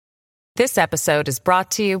This episode is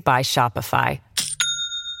brought to you by Shopify.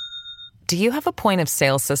 Do you have a point of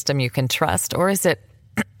sale system you can trust, or is it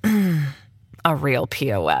a real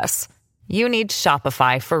POS? You need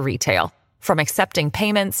Shopify for retail. From accepting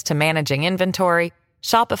payments to managing inventory,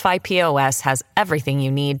 Shopify POS has everything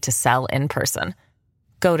you need to sell in person.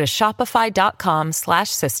 Go to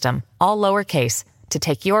shopify.com/system, all lowercase, to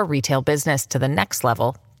take your retail business to the next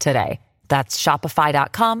level today. That's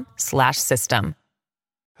shopify.com/system.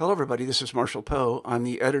 Hello, everybody. This is Marshall Poe. I'm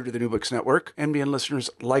the editor of the New Books Network. NBN listeners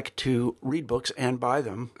like to read books and buy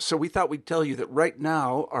them. So we thought we'd tell you that right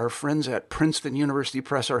now, our friends at Princeton University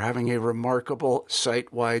Press are having a remarkable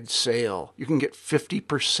site-wide sale. You can get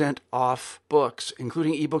 50% off books,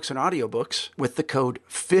 including ebooks and audiobooks, with the code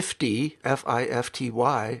 50,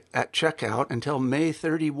 F-I-F-T-Y, at checkout until May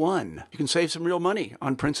 31. You can save some real money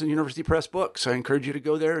on Princeton University Press books. I encourage you to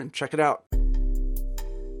go there and check it out.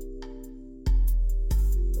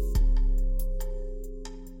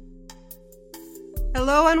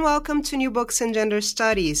 Hello and welcome to New Books and Gender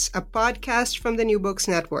Studies, a podcast from the New Books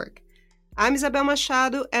Network. I'm Isabel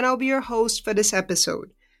Machado and I'll be your host for this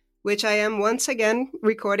episode, which I am once again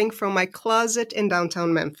recording from my closet in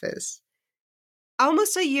downtown Memphis.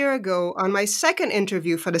 Almost a year ago, on my second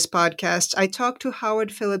interview for this podcast, I talked to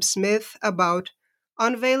Howard Phillips Smith about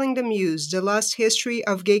Unveiling the Muse, the Lost History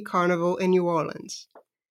of Gay Carnival in New Orleans.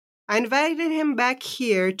 I invited him back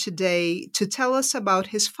here today to tell us about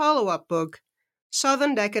his follow-up book,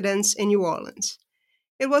 Southern Decadence in New Orleans.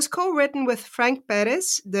 It was co-written with Frank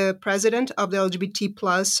Perez, the president of the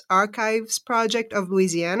LGBT+ Archives Project of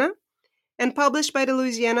Louisiana, and published by the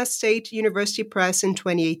Louisiana State University Press in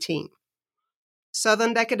 2018.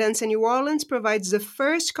 Southern Decadence in New Orleans provides the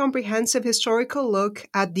first comprehensive historical look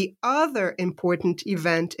at the other important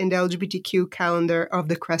event in the LGBTQ calendar of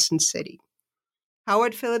the Crescent City.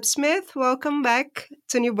 Howard Phillips Smith, welcome back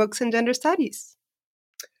to New Books and Gender Studies.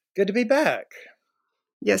 Good to be back.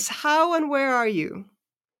 Yes, how and where are you?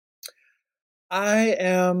 I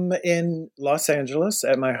am in Los Angeles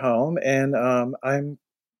at my home, and I'm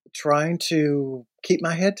trying to keep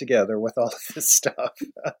my head together with all of this stuff.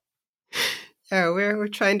 Yeah, we're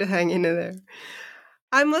trying to hang in there.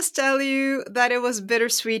 I must tell you that it was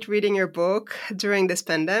bittersweet reading your book during this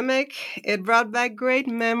pandemic. It brought back great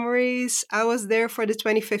memories. I was there for the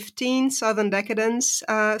 2015 Southern Decadence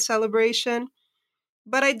celebration.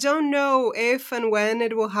 But I don't know if and when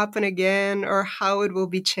it will happen again or how it will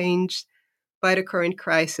be changed by the current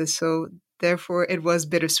crisis, so therefore it was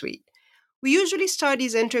bittersweet. We usually start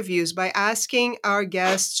these interviews by asking our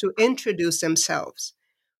guests to introduce themselves.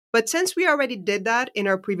 But since we already did that in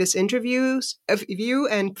our previous interviews, if you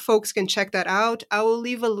and folks can check that out, I will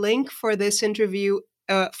leave a link for this interview,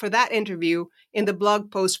 for that interview in the blog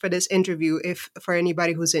post for this interview, if for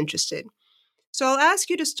anybody who's interested. So I'll ask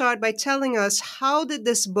you to start by telling us, how did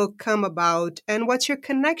this book come about and what's your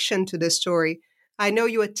connection to this story? I know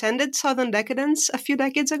you attended Southern Decadence a few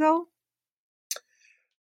decades ago.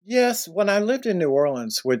 Yes, when I lived in New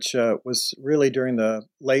Orleans, which was really during the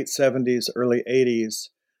late 70s, early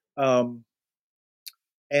 80s,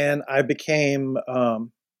 and I became, a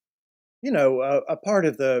part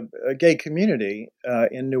of the gay community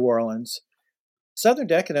in New Orleans. Southern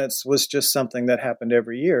Decadence was just something that happened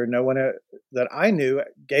every year. No one that I knew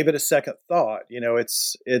gave it a second thought. You know,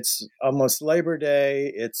 it's almost Labor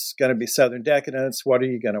Day. It's going to be Southern Decadence. What are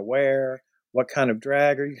you going to wear? What kind of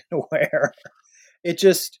drag are you going to wear? It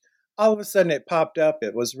just, all of a sudden it popped up.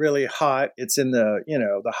 It was really hot. It's in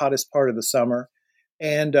the hottest part of the summer.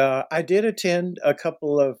 And I did attend a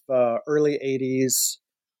couple of early 80s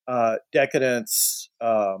Decadence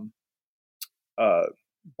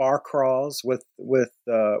bar crawls with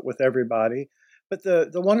everybody. But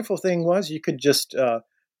the wonderful thing was you could just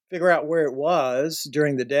figure out where it was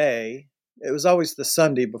during the day. It was always the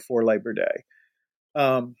Sunday before Labor Day.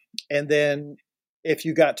 And then if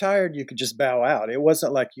you got tired, you could just bow out. It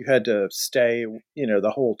wasn't like you had to stay,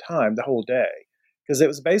 the whole time, the whole day. Because it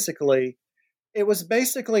was basically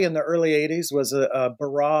in the early 80s was a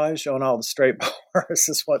barrage on all the straight bars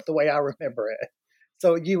is the way I remember it.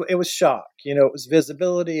 So it was shock, it was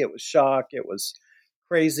visibility, it was shock, it was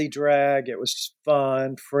crazy drag, it was just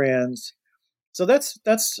fun, friends. So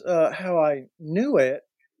that's how I knew it.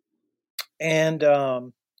 And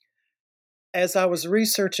as I was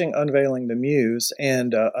researching Unveiling the Muse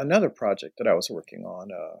and another project that I was working on,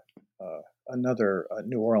 another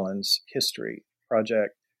New Orleans history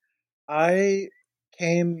project, I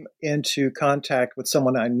came into contact with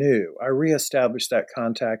someone I knew. I reestablished that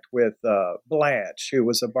contact with Blanche, who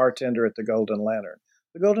was a bartender at the Golden Lantern.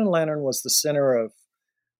 The Golden Lantern was the center of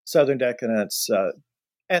Southern Decadence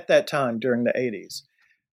at that time during the 80s.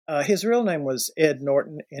 His real name was Ed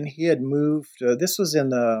Norton, and he had moved. This was in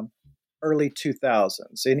the early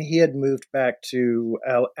 2000s, and he had moved back to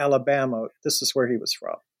Alabama. This is where he was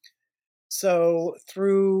from. So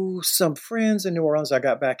through some friends in New Orleans, I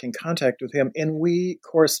got back in contact with him, and we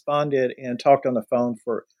corresponded and talked on the phone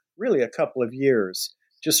for really a couple of years,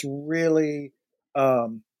 just really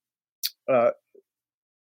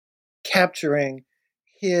capturing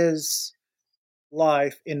his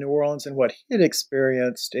life in New Orleans and what he had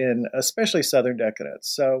experienced in especially Southern Decadence.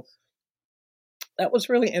 So that was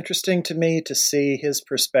really interesting to me to see his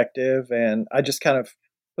perspective, and I just kind of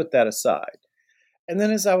put that aside. And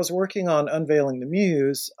then as I was working on Unveiling the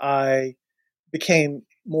Muse, I became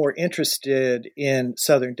more interested in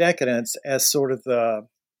Southern Decadence as sort of the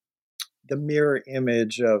mirror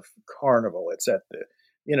image of Carnival. It's at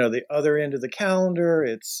the other end of the calendar.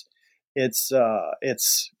 It's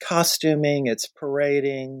costuming, it's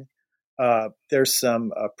parading. There's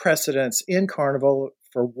some precedents in Carnival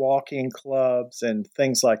for walking clubs and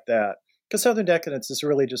things like that. Because Southern Decadence is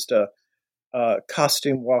really just a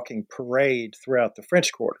costume walking parade throughout the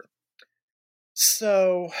French Quarter.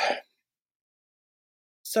 So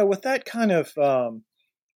with that kind of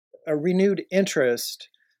a renewed interest,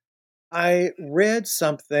 I read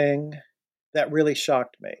something that really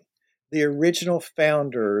shocked me. The original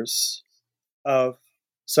founders of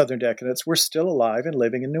Southern Decadence were still alive and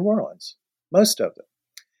living in New Orleans, most of them.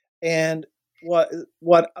 And what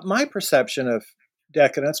my perception of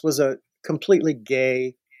Decadence was a completely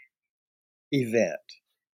gay event.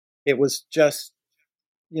 It was just,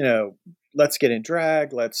 let's get in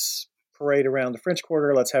drag, let's parade around the French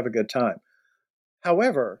Quarter, let's have a good time.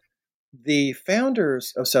 However, the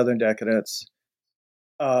founders of Southern Decadence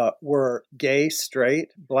were gay, straight,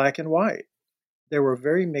 black, and white. There were a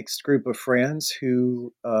very mixed group of friends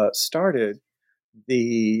who started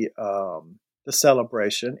the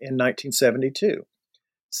celebration in 1972.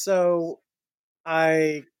 So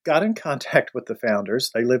I got in contact with the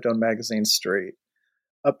founders. They lived on Magazine Street,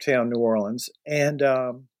 uptown New Orleans. And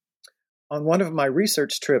on one of my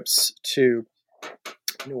research trips to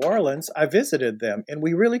New Orleans, I visited them, and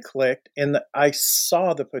we really clicked. And I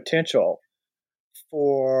saw the potential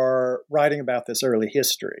for writing about this early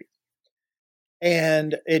history.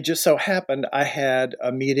 And it just so happened I had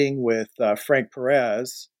a meeting with Frank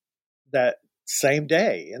Perez that same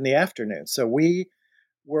day in the afternoon. So we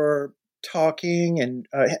were talking, and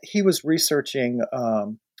he was researching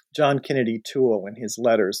John Kennedy Toole and his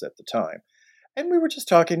letters at the time. And we were just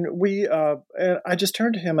talking. I just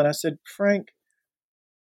turned to him and I said, Frank,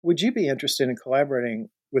 would you be interested in collaborating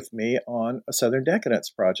with me on a Southern Decadence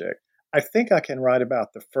project? I think I can write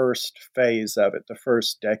about the first phase of it, the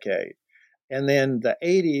first decade. And then the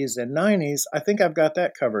 80s and 90s, I think I've got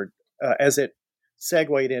that covered as it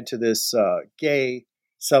segued into this gay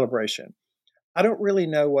celebration. I don't really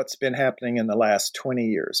know what's been happening in the last 20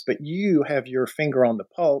 years, but you have your finger on the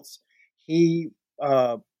pulse. He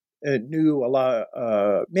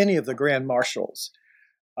knew many of the grand marshals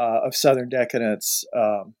of Southern Decadence.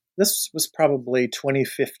 This was probably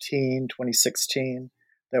 2015, 2016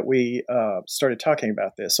 that we started talking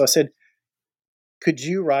about this. So I said, could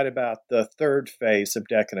you write about the third phase of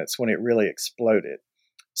Decadence when it really exploded?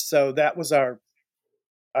 So that was that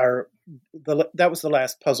was the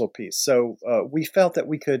last puzzle piece. So we felt that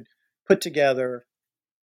we could put together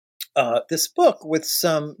this book with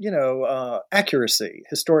some, accuracy,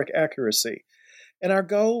 historic accuracy. And our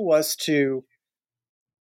goal was to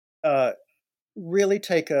really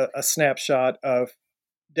take a snapshot of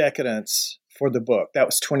Decadence for the book. That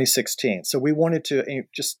was 2016. So we wanted to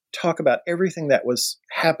just talk about everything that was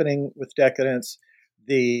happening with Decadence,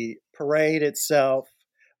 the parade itself.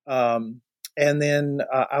 And then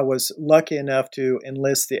I was lucky enough to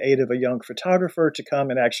enlist the aid of a young photographer to come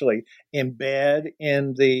and actually embed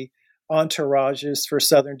in the entourages for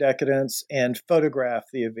Southern Decadence and photograph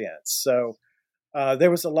the events. So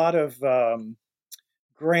there was a lot of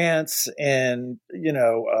grants and,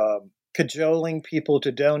 cajoling people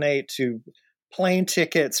to donate to plane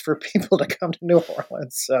tickets for people to come to New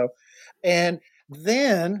Orleans. So, and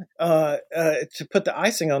then to put the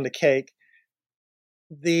icing on the cake,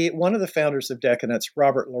 one of the founders of Decadence,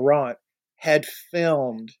 Robert Laurent, had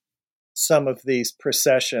filmed some of these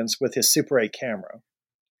processions with his Super 8 camera.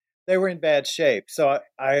 They were in bad shape. So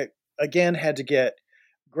I again had to get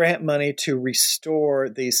grant money to restore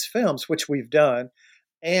these films, which we've done.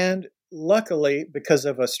 And luckily, because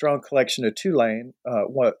of a strong collection of Tulane,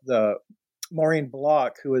 Maureen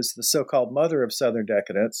Block, who is the so-called mother of Southern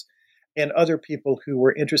Decadence, and other people who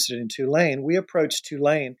were interested in Tulane, we approached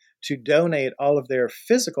Tulane to donate all of their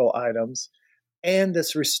physical items and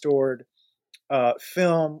this restored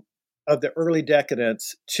film of the early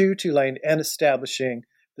decadence to Tulane and establishing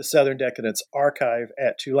the Southern Decadence Archive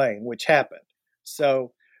at Tulane, which happened.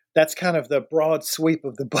 So that's kind of the broad sweep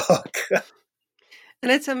of the book.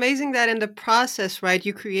 And it's amazing that in the process, right,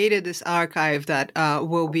 you created this archive that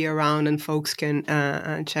will be around and folks can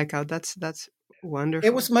check out. That's wonderful.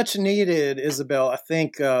 It was much needed, Isabel. I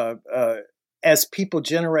think as people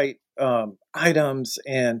generate items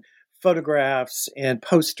and photographs and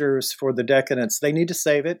posters for the decadence, they need to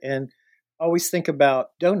save it and always think about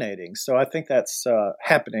donating. So I think that's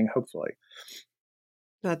happening, hopefully.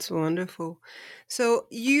 That's wonderful. So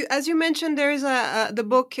as you mentioned, there is the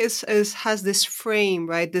book has this frame,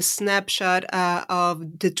 right? This snapshot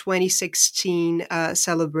of the 2016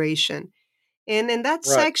 celebration, and in that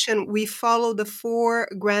section, we follow the 4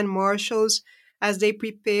 grand marshals as they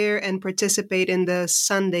prepare and participate in the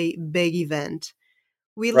Sunday big event.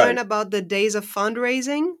 We learn about the days of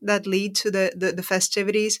fundraising that lead to the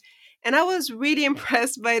festivities. And I was really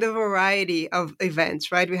impressed by the variety of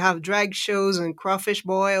events, right? We have drag shows and crawfish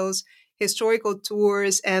boils, historical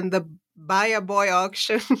tours, and the Buy a Boy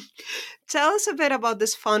auction. Tell us a bit about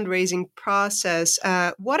this fundraising process.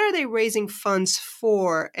 What are they raising funds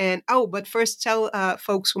for? And but first tell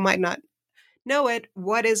folks who might not know it,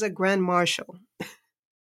 what is a Grand Marshal?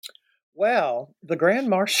 Well, the Grand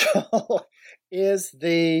Marshal is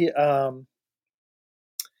the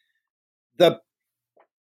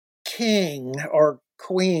king or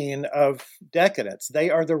queen of decadence. They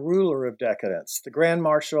are the ruler of decadence. The Grand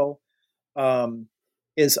Marshal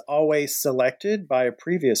is always selected by a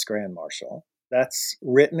previous Grand Marshal. That's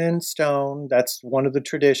written in stone. That's one of the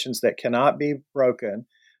traditions that cannot be broken.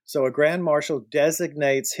 So a Grand Marshal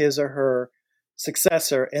designates his or her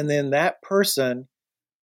successor, and then that person,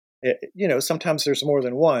 sometimes there's more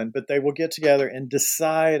than one, but they will get together and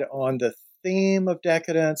decide on the theme of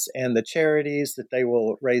decadence and the charities that they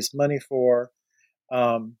will raise money for.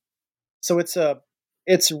 So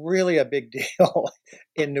it's really a big deal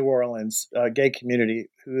in New Orleans gay community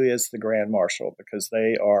who is the Grand Marshal, because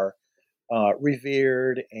they are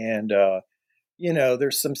revered, and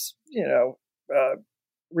there's some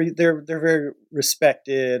they're very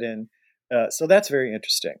respected, and so that's very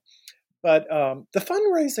interesting. But the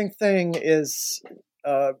fundraising thing is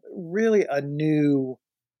really a new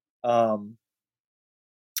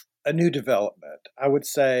development. I would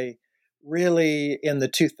say really in the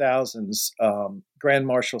 2000s, Grand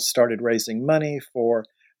Marshals started raising money for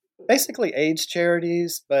basically AIDS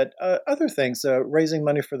charities, but other things, raising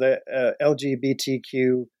money for the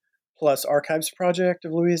LGBTQ plus Archives Project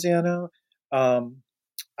of Louisiana.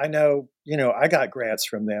 I know, I got grants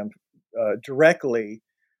from them directly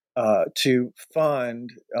to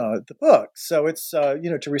fund the book. So it's,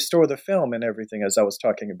 to restore the film and everything, as I was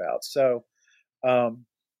talking about. So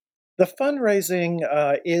the fundraising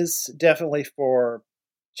is definitely for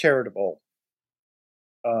charitable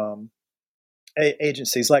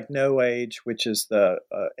agencies like No Age, which is the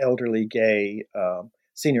elderly gay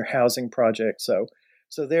senior housing project. So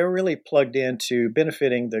they're really plugged into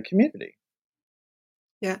benefiting the community.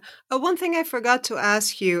 Yeah. One thing I forgot to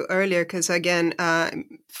ask you earlier, because again,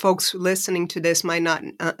 folks listening to this might not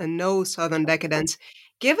know Southern Decadence.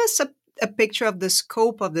 Give us a picture of the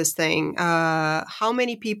scope of this thing, how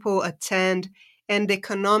many people attend, and the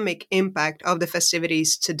economic impact of the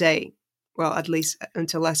festivities today. Well, at least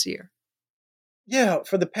until last year. Yeah,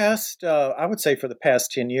 for the past, I would say for the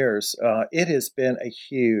past 10 years, it has been a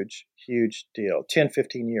huge, huge deal. 10,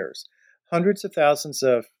 15 years. Hundreds of thousands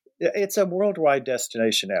of, it's a worldwide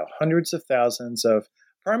destination now. Hundreds of thousands of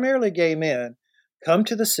primarily gay men come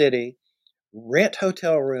to the city, rent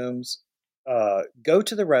hotel rooms, go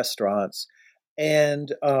to the restaurants,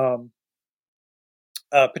 and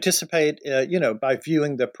participate, by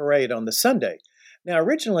viewing the parade on the Sunday. Now,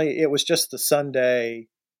 originally, it was just the Sunday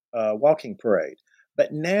walking parade,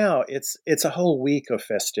 but now it's a whole week of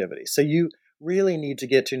festivity. So you really need to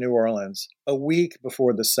get to New Orleans a week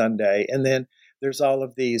before the Sunday, and then there's all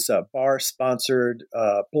of these bar-sponsored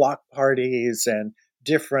block parties and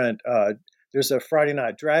different. There's a Friday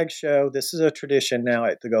night drag show. This is a tradition now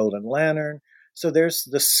at the Golden Lantern. So there's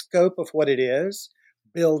the scope of what it is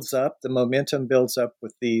builds up. The momentum builds up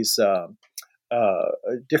with these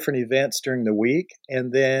different events during the week,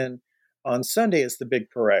 and then on Sunday is the big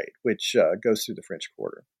parade, which goes through the French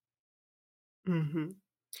Quarter. Mm-hmm.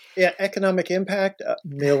 Yeah, economic impact,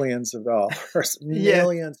 millions of dollars,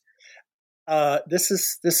 millions. This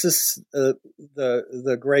is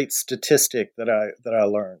the great statistic that I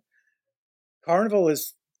learned. Carnival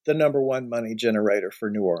is the number one money generator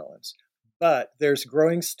for New Orleans, but there's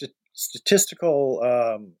growing statistical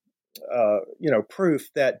proof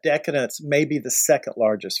that decadence may be the second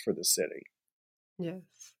largest for the city. Yes.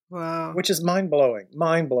 Wow. Which is mind blowing.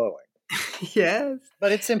 Yes.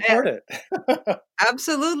 But it's important.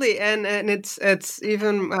 Absolutely, and it's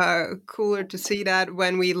even cooler to see that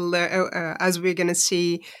when we learn, as we're gonna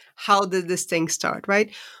see how did this thing start,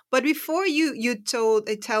 right? But before you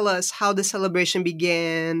tell us how the celebration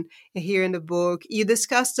began here in the book, you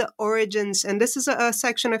discussed the origins, and this is a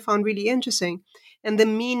section I found really interesting, and the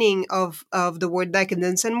meaning of the word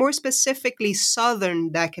decadence, and more specifically,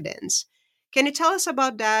 Southern decadence. Can you tell us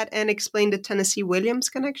about that and explain the Tennessee Williams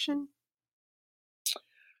connection?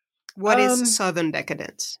 What is Southern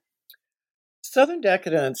decadence? Southern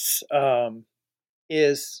decadence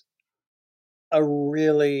is a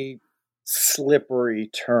really slippery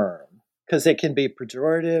term because it can be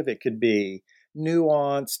pejorative, it could be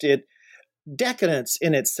nuanced. Decadence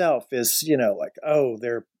in itself is, like, oh,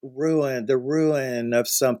 they're ruined, the ruin of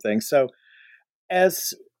something. So,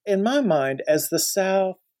 as in my mind, as the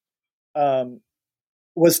South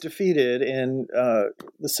was defeated in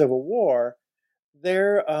the Civil War,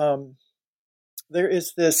 there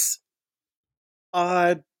is this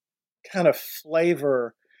odd kind of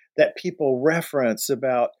flavor that people reference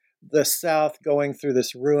about the South going through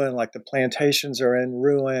this ruin, like the plantations are in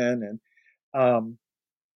ruin, and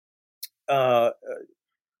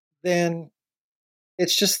then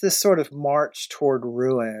it's just this sort of march toward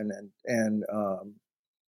ruin and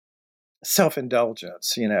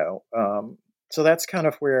self-indulgence, so that's kind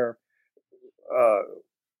of where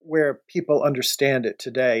people understand it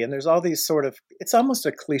today. And there's all these it's almost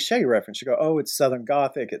a cliche reference. You go, oh, it's Southern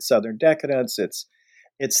Gothic, it's Southern decadence, it's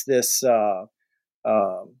this,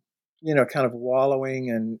 kind of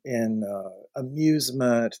wallowing in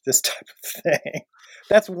amusement, this type of thing.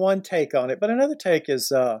 That's one take on it. But another take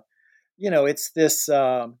is, it's this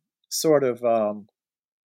sort of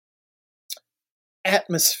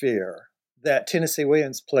atmosphere that Tennessee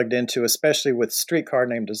Williams plugged into, especially with Streetcar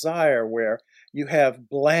Named Desire, where you have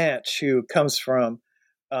Blanche, who comes from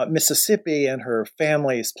Mississippi, and her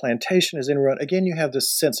family's plantation is in ruin. Again, you have this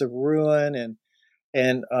sense of ruin,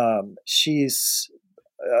 and she's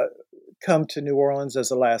come to New Orleans as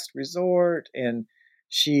a last resort, and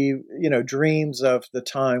she, dreams of the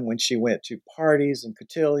time when she went to parties and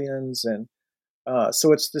cotillions, and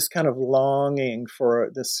so it's this kind of longing for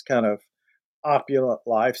this kind of opulent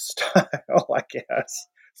lifestyle, I guess.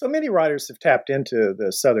 So many writers have tapped into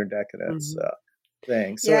the Southern decadence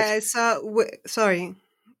thing. So yeah, sorry,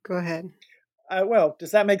 go ahead. Well,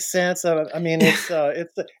 does that make sense? I mean, it's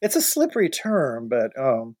a slippery term, but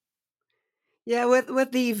yeah,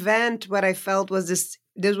 with the event, what I felt was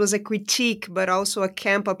this was a critique, but also a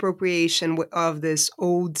camp appropriation of this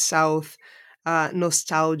old South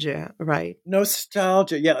nostalgia, right?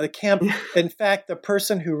 Nostalgia, yeah. The camp. In fact, the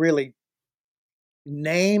person who really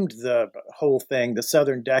named the whole thing, the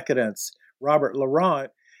Southern decadence, Robert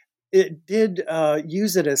Laurent, it did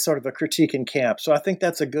use it as sort of a critique in camp. So I think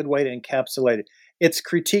that's a good way to encapsulate it. It's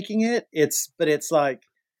critiquing it. But it's like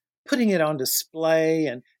putting it on display.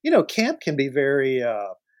 And camp can be very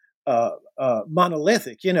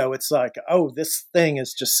monolithic. It's like, oh, this thing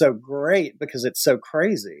is just so great because it's so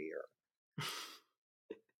crazy.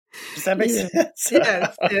 Does that make sense?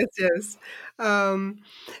 Yes.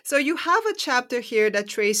 So you have a chapter here that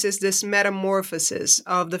traces this metamorphosis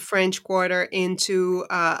of the French Quarter into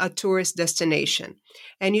a tourist destination.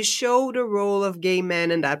 And you show the role of gay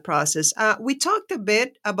men in that process. We talked a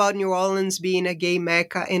bit about New Orleans being a gay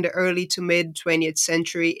mecca in the early to mid 20th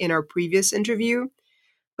century in our previous interview.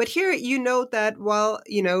 But here you note that while,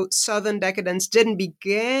 Southern decadence didn't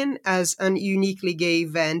begin as an uniquely gay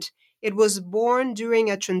event, it was born during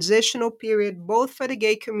a transitional period both for the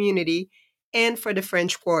gay community and for the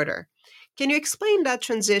French Quarter. Can you explain that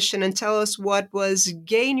transition and tell us what was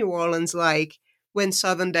gay New Orleans like when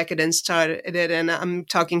Southern decadence started? And I'm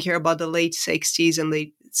talking here about the late 60s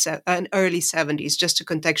and early 70s, just to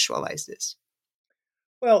contextualize this.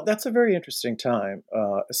 Well, that's a very interesting time,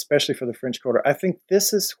 especially for the French Quarter. I think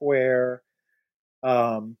this is where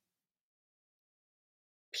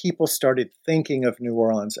people started thinking of New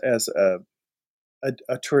Orleans as a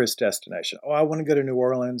tourist destination. Oh, I want to go to New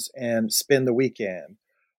Orleans and spend the weekend,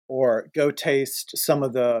 or go taste some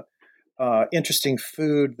of the interesting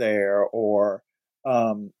food there, or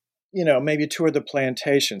maybe tour the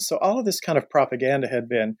plantation. So all of this kind of propaganda had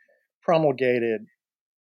been promulgated,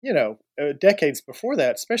 decades before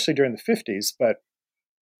that, especially during the 50s. But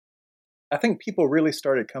I think people really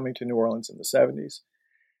started coming to New Orleans in the 70s.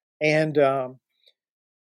 And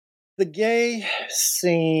the gay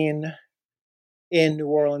scene in New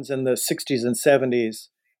Orleans in the 60s and 70s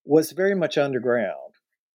was very much underground.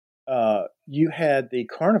 you had the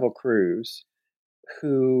Carnival crews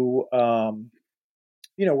who,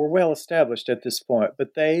 were well established at this point,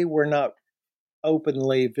 but they were not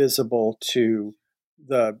openly visible to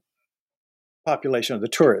the population of the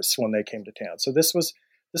tourists when they came to town. So this was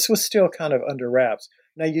still kind of under wraps.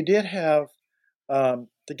 Now you did have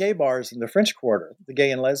the gay bars in the French Quarter, the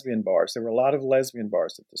gay and lesbian bars. There were a lot of lesbian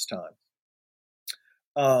bars at this time.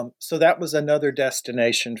 So that was another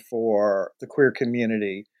destination for the queer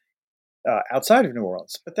community outside of New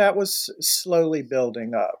Orleans, but that was slowly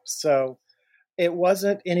building up. So it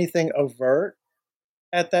wasn't anything overt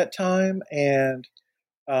at that time, and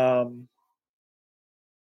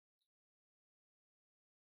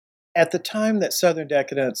at the time that Southern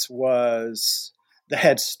Decadence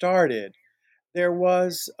had started, there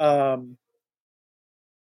was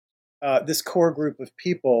this core group of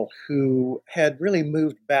people who had really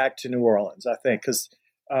moved back to New Orleans, I think, because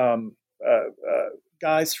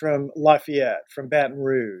guys from Lafayette, from Baton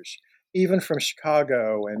Rouge, even from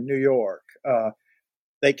Chicago and New York,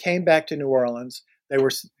 they came back to New Orleans. They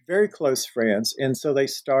were very close friends, and so they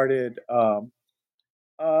started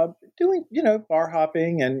doing, bar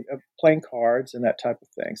hopping and playing cards and that type of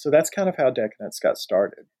thing. So that's kind of how Decadence got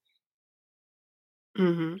started.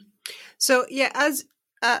 Mm-hmm. So, yeah, as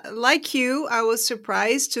like you, I was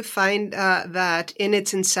surprised to find that in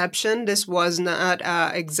its inception, this was not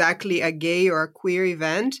exactly a gay or a queer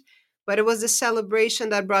event, but it was a celebration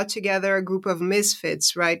that brought together a group of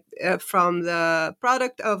misfits, right, from the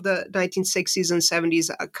product of the 1960s and 70s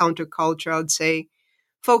counterculture, I would say,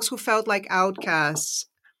 folks who felt like outcasts.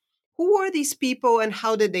 Who were these people and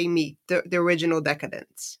how did they meet the original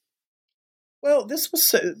Decadents? Well, this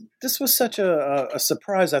was such a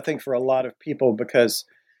surprise, I think, for a lot of people because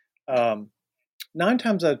 9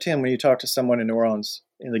 times out of 10, when you talk to someone in New Orleans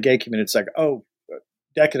in the gay community, it's like, oh,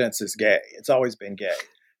 Decadence is gay. It's always been gay.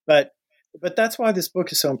 But that's why this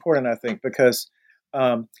book is so important, I think, because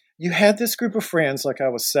you had this group of friends, like I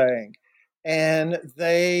was saying, and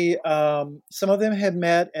they some of them had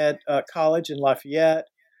met at college in Lafayette,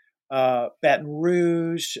 Baton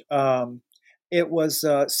Rouge. It was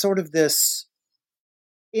sort of this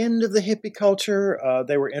end of the hippie culture.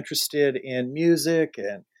 They were interested in music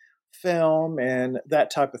and film and that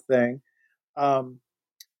type of thing.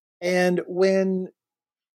 And when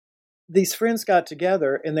these friends got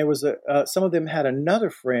together, and there was some of them had another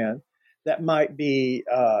friend that might be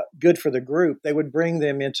good for the group, they would bring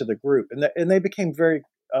them into the group, and they became very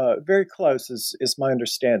very close, is my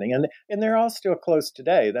understanding, and they're all still close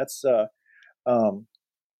today. That's what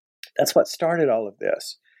started all of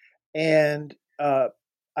this, and I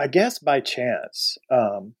guess by chance.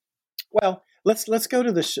 Well, let's go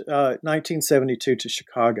to the 1972 to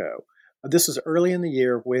Chicago. This was early in the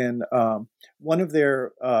year when one of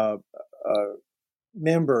their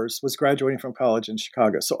members was graduating from college in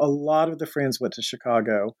Chicago. So a lot of the friends went to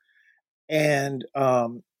Chicago, and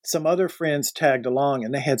some other friends tagged along,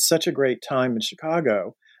 and they had such a great time in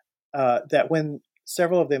Chicago that when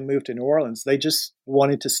several of them moved to New Orleans, they just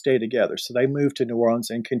wanted to stay together. So they moved to New Orleans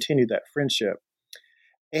and continued that friendship.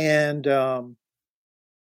 And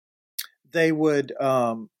they would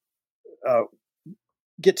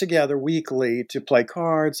get together weekly to play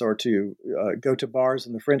cards or to go to bars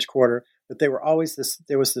in the French Quarter. But they were always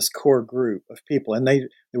there was this core group of people, and they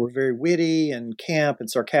were very witty and camp and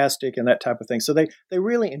sarcastic and that type of thing. So they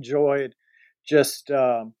really enjoyed just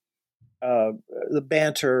the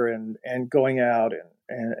banter and going out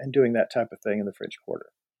and doing that type of thing in the French Quarter.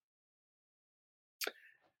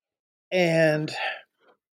 And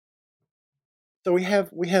so we have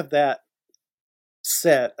that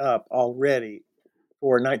set up already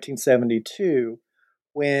for 1972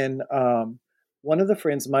 when one of the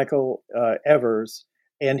friends, Michael Evers,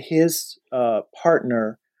 and his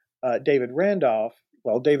partner, David Randolph.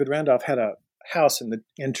 Well, David Randolph had a house in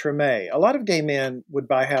Treme. A lot of gay men would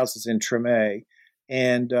buy houses in Treme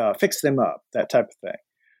and fix them up, that type of thing.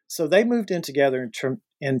 So they moved in together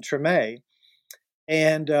in Treme,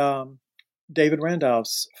 and David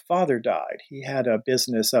Randolph's father died. He had a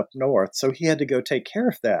business up north, so he had to go take care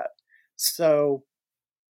of that. So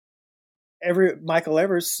Michael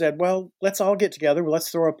Evers said, well, let's all get together. Let's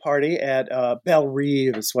throw a party at Belle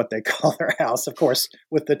Reve, is what they call their house, of course,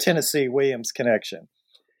 with the Tennessee Williams connection.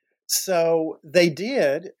 So they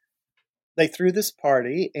did. They threw this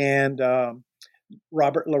party, and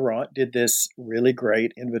Robert Laurent did this really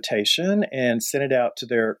great invitation and sent it out to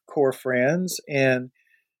their core friends. And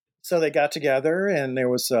so they got together, and there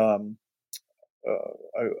was a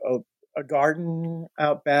garden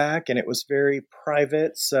out back, and it was very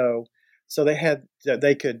private. So they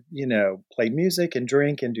could, play music and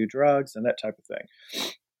drink and do drugs and that type of thing.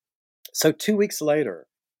 So 2 weeks later,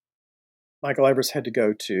 Michael Evers had to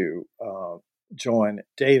go to join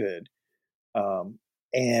David,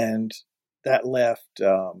 and that left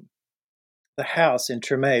the house in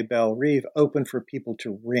Treme, Belle Rive, open for people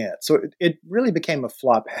to rent. So it really became a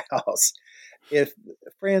flop house. If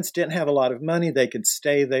friends didn't have a lot of money, they could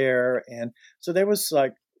stay there. And so there was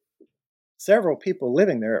like several people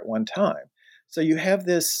living there at one time. So you have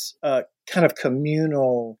this kind of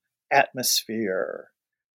communal atmosphere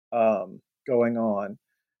going on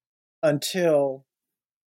until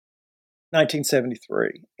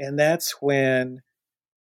 1973. And that's when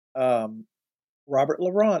Robert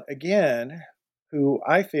Laurent, again, who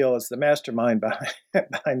I feel is the mastermind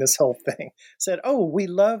behind this whole thing, said, "Oh, we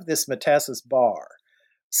love this Metaxas bar."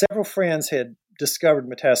 Several friends had discovered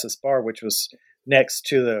Metaxas bar, which was next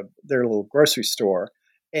to their little grocery store.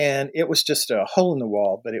 And it was just a hole in the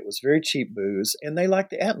wall, but it was very cheap booze. And they liked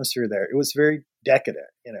the atmosphere there. It was very decadent,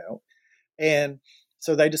 And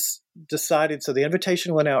so they just decided, so the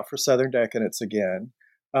invitation went out for Southern Decadence again.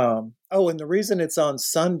 And the reason it's on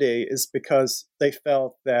Sunday is because they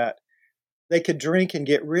felt that they could drink and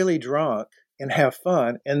get really drunk and have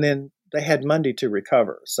fun, and then they had Monday to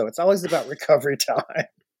recover. So it's always about recovery time.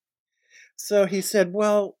 So he said,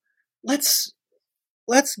 "Well, let's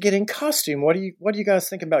get in costume. What do you guys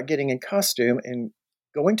think about getting in costume and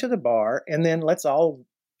going to the bar, and then let's all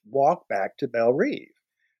walk back to Belle Rive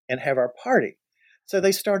and have our party?" So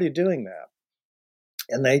they started doing that,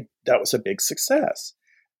 and that was a big success.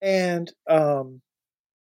 And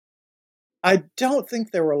I don't think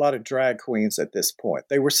there were a lot of drag queens at this point.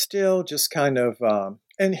 They were still just kind of,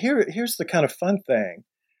 and here's the kind of fun thing.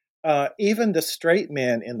 Even the straight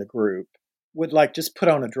men in the group would just put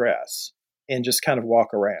on a dress and just kind of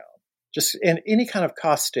walk around, just in any kind of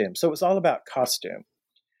costume. So it was all about costume.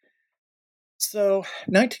 So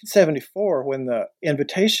 1974, when the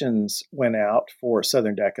invitations went out for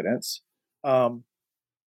Southern Decadence,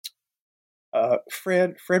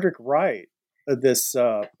 Frederick Wright, this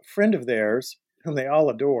friend of theirs, whom they all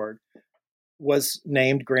adored, was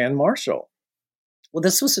named Grand Marshal. Well,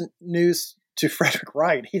 this was news to Frederick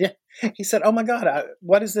Wright. He said, "Oh my God,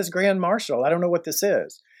 what is this Grand Marshal? I don't know what this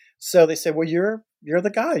is." So they said, "Well, you're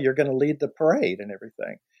the guy. You're going to lead the parade and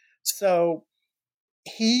everything." So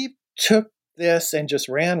he took this and just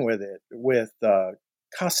ran with it, with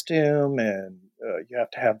costume, and you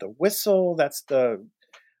have to have the whistle. That's the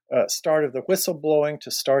start of the whistle blowing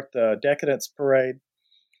to start the Decadence Parade.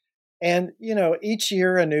 And, each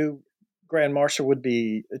year a new Grand Marshal would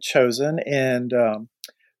be chosen. And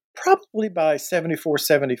probably by 74,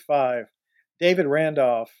 75, David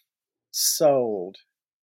Randolph sold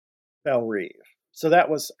Belle Rive. So that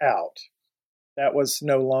was out. That was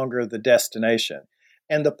no longer the destination.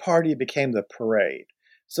 And the party became the parade.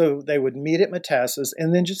 So they would meet at Metaxas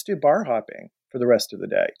and then just do bar hopping for the rest of the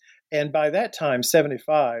day. And by that time,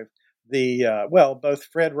 75, both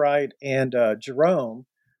Fred Wright and Jerome,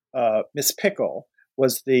 Miss Pickle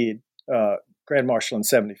was the Grand Marshal in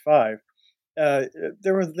 75.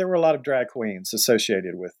 There were a lot of drag queens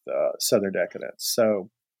associated with Southern Decadence. So,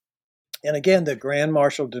 and again, the Grand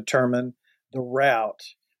Marshal determined the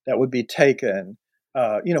route that would be taken,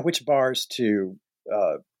 which bars to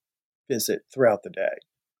visit throughout the day.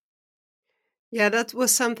 Yeah, that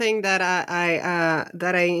was something that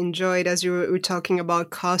I enjoyed as you were talking about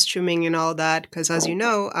costuming and all that, because as you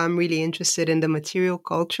know, I'm really interested in the material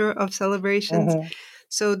culture of celebrations. Mm-hmm.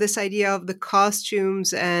 So this idea of the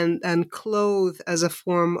costumes and clothes as a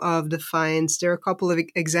form of defiance, there are a couple of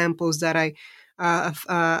examples that I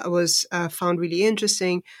found really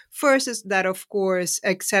interesting. First is that, of course,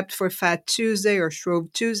 except for Fat Tuesday or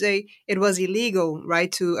Shrove Tuesday, it was illegal,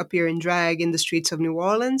 right, to appear in drag in the streets of New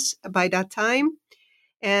Orleans by that time.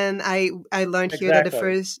 And I learned here that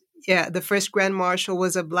the first Grand Marshal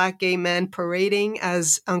was a Black gay man parading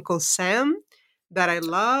as Uncle Sam, that I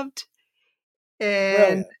loved.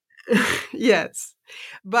 And yes.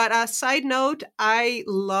 But a side note, I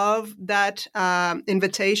love that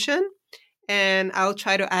invitation. And I'll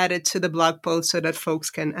try to add it to the blog post so that folks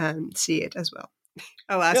can see it as well.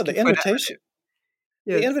 I'll ask you the invitation.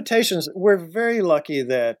 Yes. The invitations, we're very lucky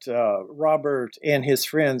that Robert and his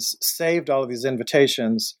friends saved all of these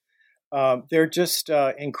invitations. They're just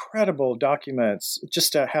incredible documents,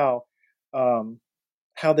 just how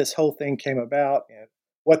this whole thing came about and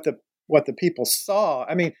what the people saw.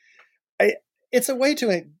 I mean, it's a way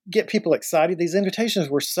to get people excited. These invitations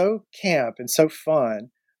were so camp and so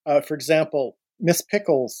fun. For example, Miss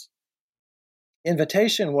Pickle's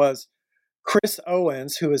invitation was Chris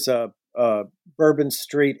Owens, who is a Bourbon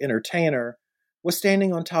Street entertainer, was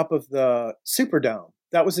standing on top of the Superdome.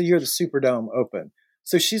 That was the year the Superdome opened.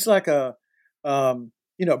 So she's like a,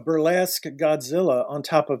 burlesque Godzilla on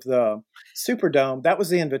top of the Superdome. That was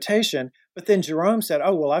the invitation. But then Jerome said,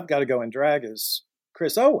 oh, well, I've got to go in drag as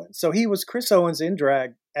Chris Owens. So he was Chris Owens in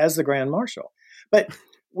drag as the Grand Marshal. But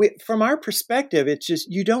from our perspective, it's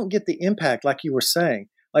just, you don't get the impact like you were saying.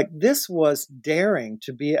 Like, this was daring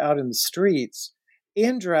to be out in the streets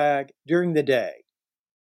in drag during the day.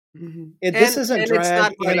 Mm-hmm. This isn't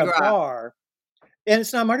drag in a bar. And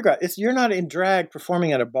it's not Mardi Gras. You're not in drag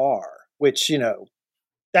performing at a bar, which,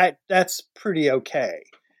 that's pretty okay.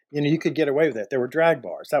 You could get away with it. There were drag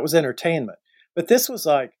bars. That was entertainment. But this was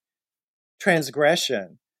like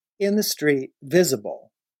transgression in the street,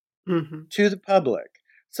 visible to the public.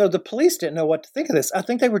 So the police didn't know what to think of this. I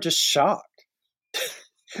think they were just shocked.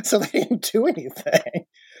 So they didn't do anything.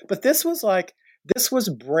 But this was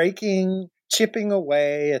chipping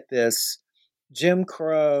away at this Jim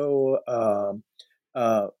Crow,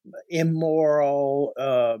 immoral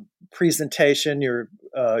presentation, your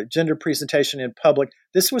gender presentation in public.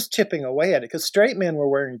 This was chipping away at it because straight men were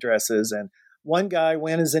wearing dresses, and one guy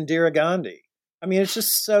went as Indira Gandhi. I mean, it's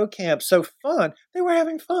just so camp, so fun. They were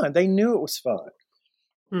having fun. They knew it was fun.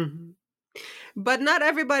 Mm-hmm. But not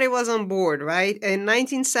everybody was on board, right? In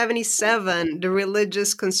 1977, the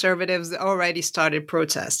religious conservatives already started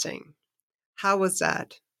protesting. How was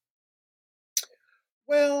that?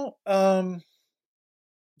 Well,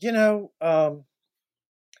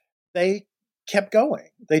 they kept going.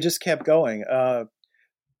 They just kept going.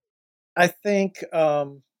 I think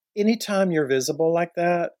anytime you're visible like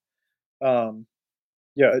that,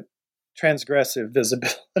 transgressive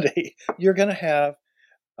visibility, you're going to have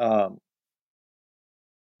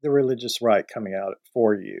the religious right coming out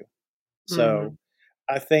for you. So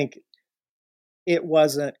I think it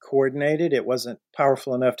wasn't coordinated. It wasn't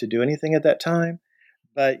powerful enough to do anything at that time.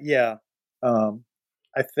 But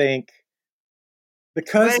I think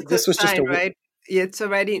because this was just right? It's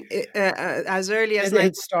already as early as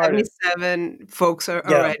 1977. Folks are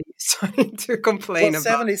already starting to complain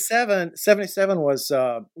about. 77 was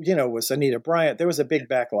was Anita Bryant. There was a big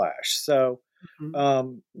backlash. So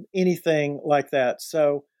anything like that.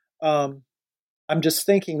 So I'm just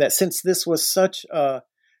thinking that since this was such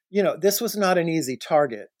this was not an easy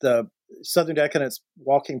target. The Southern Decadence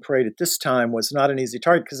walking parade at this time was not an easy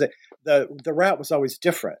target because the route was always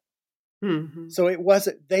different. Mm-hmm. So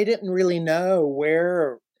they didn't really know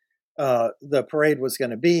where the parade was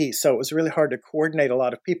going to be. So it was really hard to coordinate a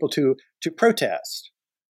lot of people to protest.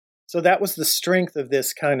 So that was the strength of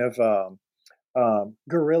this kind of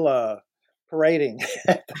guerrilla parading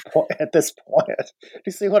at this point. Do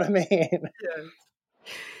you see what I mean? Yeah.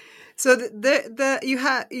 So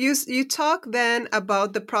you talk then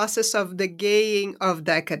about the process of the gaying of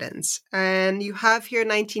decadence, and you have here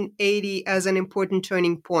 1980 as an important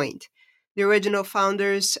turning point. The original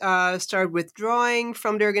founders start withdrawing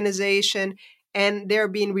from the organization, and they're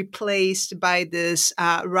being replaced by this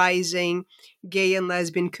rising gay and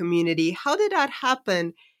lesbian community. How did that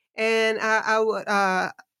happen? And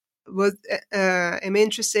I'm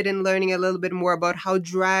interested in learning a little bit more about how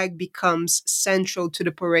drag becomes central to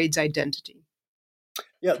the parade's identity.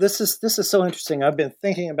 Yeah, this is so interesting. I've been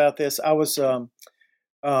thinking about this. I was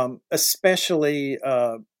especially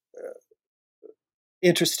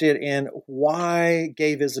interested in why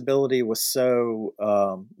gay visibility was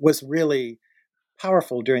really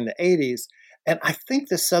powerful during the 80s. And I think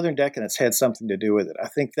the Southern Decadence had something to do with it. I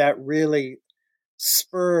think that really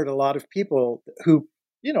spurred a lot of people who,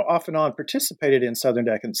 off and on participated in Southern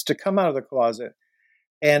Decadence to come out of the closet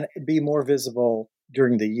and be more visible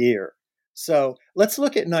during the year. So let's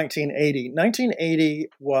look at 1980. 1980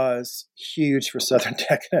 was huge for Southern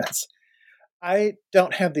Decadence. I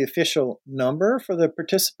don't have the official number for the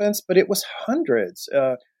participants, but it was hundreds.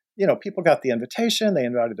 People got the invitation, they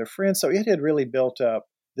invited their friends, so it had really built up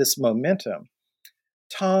this momentum.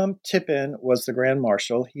 Tom Tippin was the Grand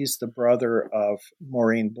Marshal. He's the brother of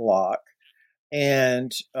Maureen Bloch,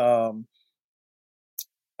 and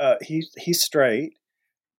he's straight,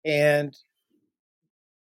 and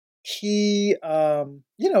he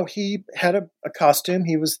he had a costume.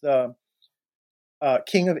 He was the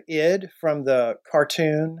King of Id from the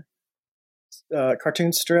cartoon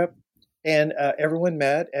strip, and everyone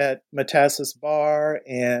met at Matas's bar,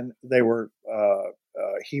 and they were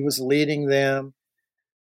he was leading them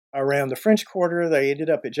around the French Quarter. They ended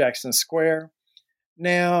up at Jackson Square.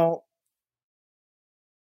 Now,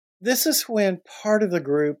 this is when part of the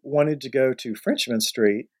group wanted to go to Frenchmen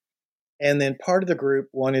Street, and then part of the group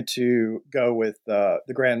wanted to go with the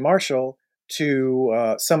Grand Marshal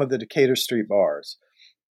to some of the Decatur Street bars,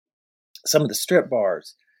 some of the strip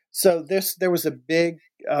bars. So there was a big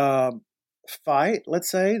fight, let's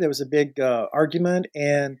say. There was a big argument,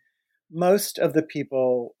 and most of the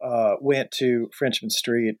people went to Frenchmen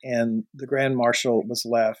Street, and the Grand Marshal was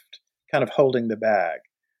left kind of holding the bag.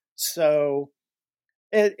 So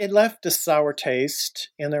it left a sour taste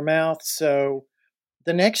in their mouth. So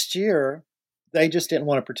the next year, they just didn't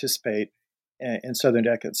want to participate in Southern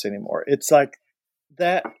Decadence anymore. It's like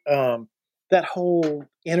that that whole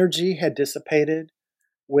energy had dissipated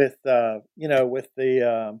with with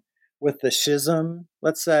the schism,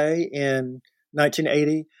 let's say, in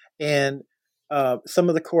 1980, and some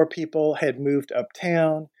of the core people had moved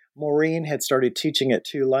uptown. Maureen had started teaching at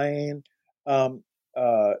Tulane.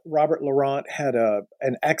 Robert Laurent had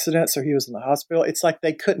an accident, so he was in the hospital. It's like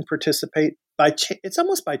they couldn't participate it's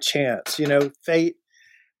almost by chance. Fate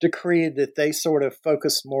decreed that they sort of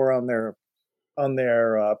focus more on their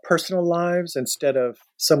personal lives instead of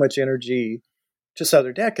so much energy to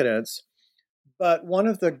Southern Decadence. But one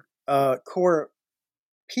of the core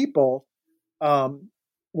people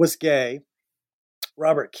was gay,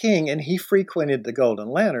 Robert King, and he frequented the Golden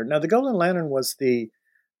Lantern. Now, the Golden Lantern was the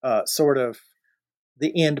sort of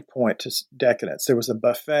the end point to Decadence. There was a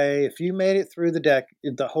buffet. If you made it through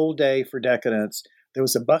the whole day for Decadence, there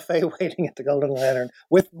was a buffet waiting at the Golden Lantern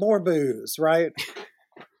with more booze, right?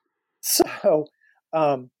 So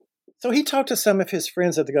he talked to some of his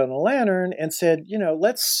friends at the Golden Lantern and said,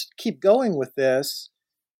 let's keep going with this.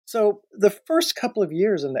 So the first couple of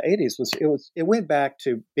years in the 80s it went back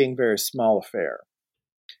to being a very small affair.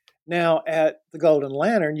 Now at the Golden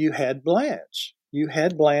Lantern, you had Blanche. You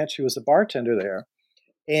had Blanche, who was a bartender there,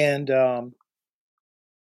 and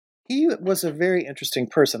he was a very interesting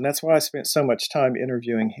person. That's why I spent so much time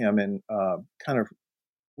interviewing him and kind of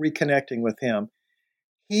reconnecting with him.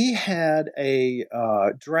 He had a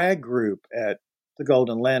drag group at the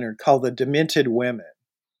Golden Lantern called the Demented Women.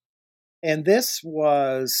 And this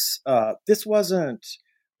wasn't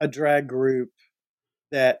a drag group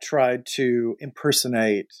that tried to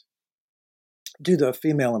do the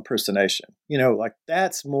female impersonation. Like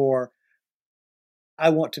that's more, I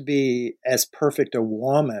want to be as perfect a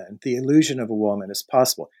woman, the illusion of a woman as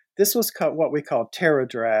possible. This was what we call terror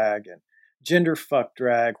drag and gender fuck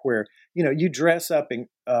drag, where, you dress up in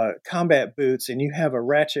combat boots and you have a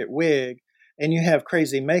ratchet wig and you have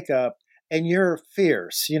crazy makeup and you're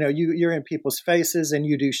fierce. You're in people's faces and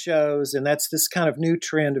you do shows. And that's this kind of new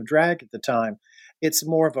trend of drag at the time. It's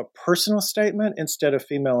more of a personal statement instead of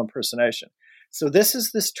female impersonation. So this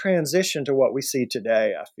is this transition to what we see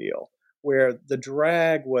today, I feel, where the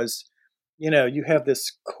drag was, you have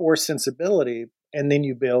this core sensibility and then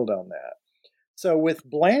you build on that. So with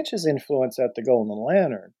Blanche's influence at the Golden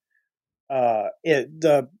Lantern, and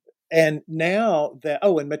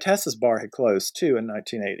Matessa's bar had closed too in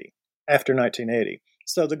 1980, after 1980.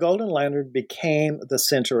 So the Golden Lantern became the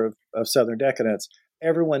center of Southern Decadence.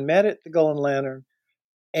 Everyone met at the Golden Lantern,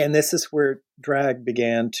 and this is where drag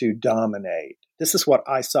began to dominate. This is what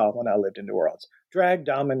I saw when I lived in New Orleans. Drag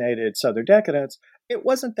dominated Southern Decadence. It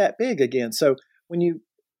wasn't that big again. So when you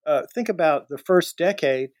think about the first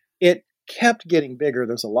decade, it kept getting bigger.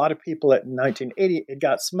 There's a lot of people at 1980. It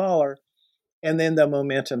got smaller, and then the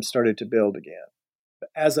momentum started to build again.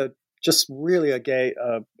 As just really a gay,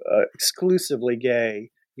 exclusively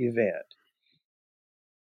gay event.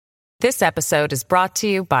 This episode is brought to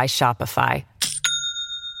you by Shopify.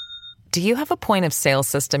 Do you have a point of sale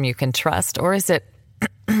system you can trust, or is it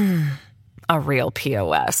a real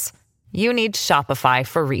POS? You need Shopify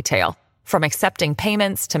for retail. From accepting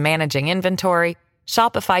payments to managing inventory,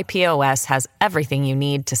 Shopify POS has everything you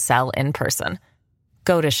need to sell in person.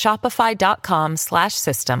 Go to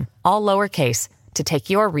shopify.com/system, all lowercase, to take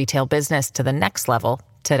your retail business to the next level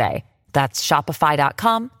today. That's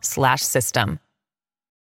shopify.com/system.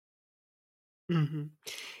 Mm-hmm.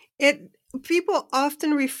 People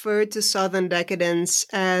often refer to Southern Decadence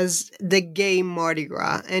as the gay Mardi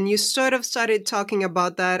Gras, and you sort of started talking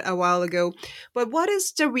about that a while ago. But what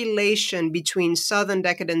is the relation between Southern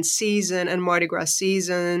Decadence season and Mardi Gras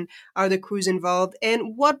season? Are the crews involved?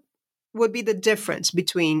 And what would be the difference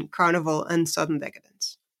between Carnival and Southern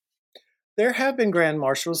Decadence? There have been Grand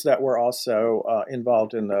Marshals that were also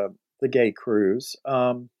involved in the gay crews.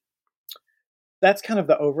 That's kind of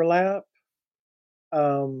the overlap.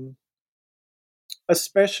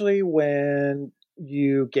 Especially when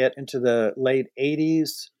you get into the late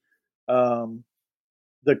 80s, I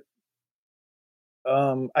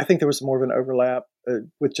think there was more of an overlap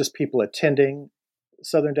with just people attending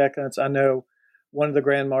Southern Decadence. I know one of the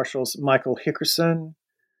Grand Marshals, Michael Hickerson,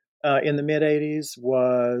 in the mid-80s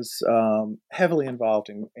was heavily involved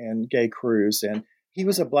in gay crews. And he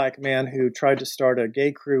was a black man who tried to start a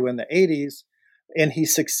gay crew in the 80s And he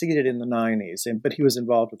succeeded in the 90s. But he was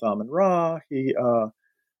involved with Amun-Ra. He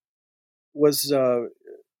was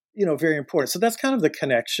very important. So that's kind of the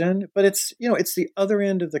connection. But it's it's the other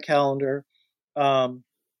end of the calendar,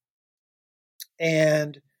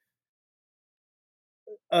 and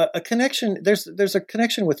a connection. There's a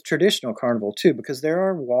connection with traditional carnival too, because there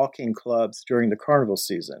are walking clubs during the carnival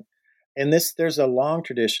season, and there's a long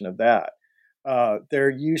tradition of that. They're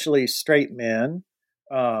usually straight men,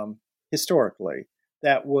 historically,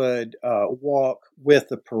 that would walk with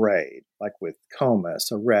the parade, like with Comus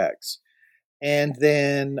or Rex. And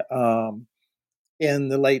then in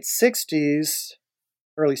the late 60s,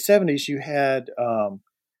 early 70s, you had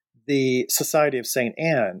the Society of St.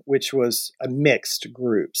 Anne, which was a mixed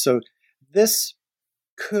group. So this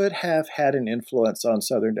could have had an influence on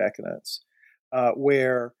Southern decadence,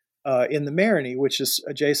 where in the Marigny, which is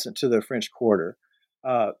adjacent to the French Quarter,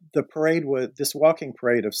 this walking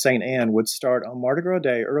parade of St. Anne would start on Mardi Gras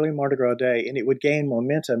Day, early Mardi Gras Day, and it would gain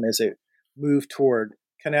momentum as it moved toward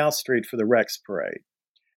Canal Street for the Rex Parade.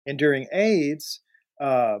 And during AIDS,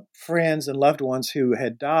 friends and loved ones who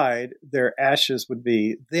had died, their ashes would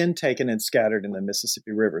be then taken and scattered in the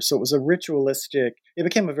Mississippi River. So it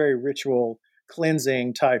became a very ritual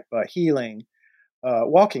cleansing type healing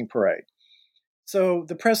walking parade. So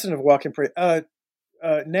the precedent of walking parade,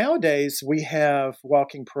 nowadays we have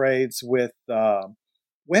walking parades with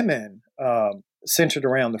women centered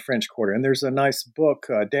around the French Quarter. And there's a nice book,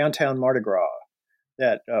 Downtown Mardi Gras,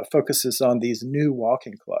 that focuses on these new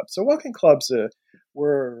walking clubs. So walking clubs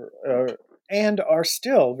were and are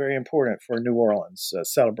still very important for New Orleans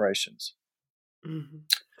celebrations. Mm-hmm.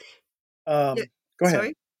 Go ahead.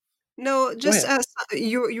 Sorry? No, just as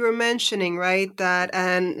you were mentioning, right, that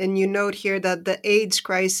and you note here that the AIDS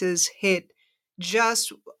crisis hit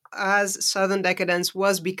just as Southern decadence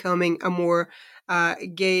was becoming a more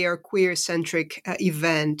gay or queer-centric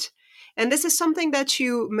event. And this is something that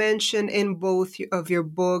you mentioned in both of your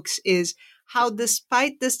books, is how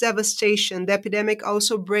despite this devastation, the epidemic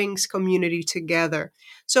also brings community together.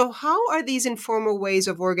 So how are these informal ways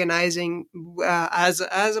of organizing as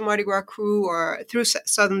a Mardi Gras crew or through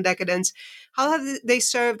Southern decadence, how have they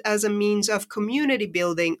served as a means of community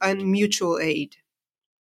building and mutual aid?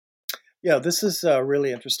 Yeah, this is a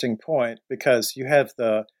really interesting point, because you have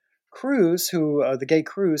the gay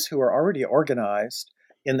crews who are already organized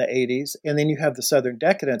in the 80s, and then you have the Southern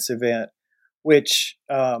Decadence event, which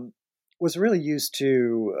was really used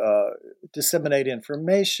to disseminate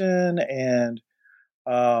information, and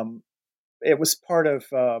it was part of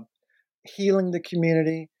healing the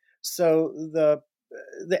community. So the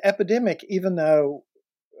epidemic, even though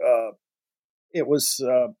it was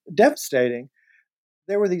devastating,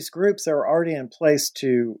 there were these groups that were already in place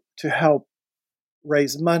to help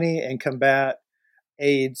raise money and combat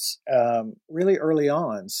AIDS really early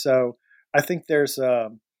on. So I think there's a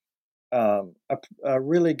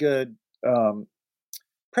really good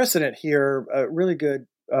precedent here, a really good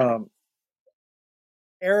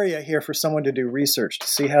area here for someone to do research to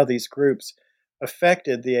see how these groups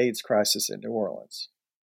affected the AIDS crisis in New Orleans.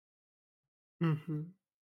 Mm-hmm.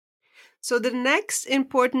 So the next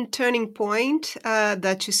important turning point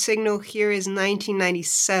that you signal here is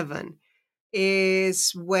 1997.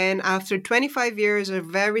 Is when, after 25 years of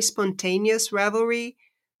very spontaneous revelry,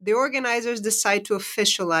 the organizers decide to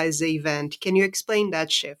officialize the event. Can you explain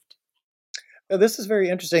that shift? This is very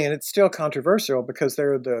interesting, and it's still controversial, because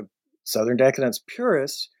there are the Southern Decadence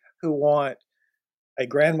purists who want a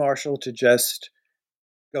grand marshal to just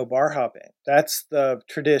go bar hopping. That's the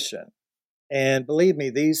tradition. And believe me,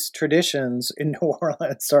 these traditions in New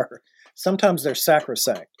Orleans sometimes they're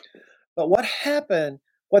sacrosanct. But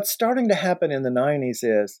what's starting to happen in the 90s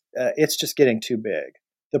is it's just getting too big.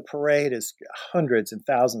 The parade is hundreds and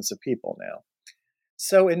thousands of people now.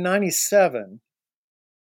 So in 97,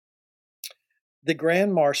 the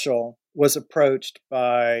Grand Marshal was approached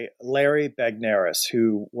by Larry Bagneris,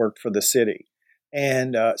 who worked for the city,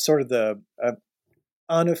 and sort of the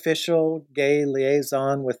unofficial gay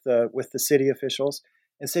liaison with the city officials,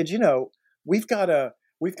 and said, we've got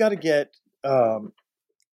to get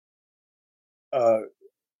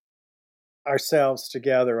ourselves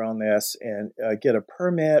together on this and get a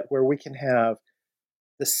permit where we can have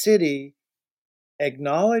the city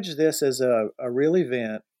acknowledge this as a real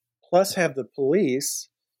event, plus have the police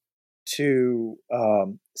to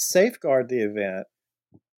safeguard the event,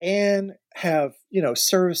 and have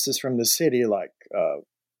services from the city like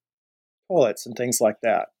toilets and things like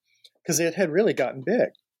that, because it had really gotten big.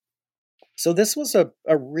 So this was a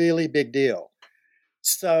really big deal.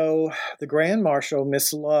 So the Grand Marshal,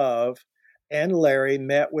 Miss Love, and Larry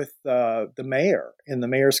met with the mayor in the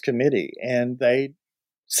mayor's committee, and they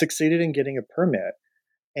succeeded in getting a permit.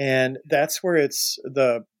 And that's where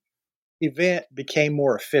the event became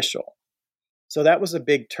more official. So that was a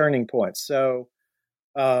big turning point. So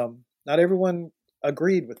not everyone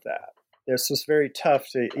agreed with that. This was very tough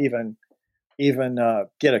to even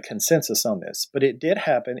get a consensus on this, but it did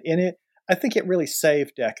happen. I think it really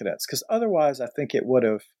saved Decadence, because otherwise I think it would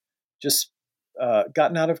have just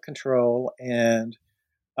gotten out of control, and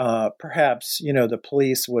perhaps the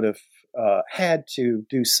police would have had to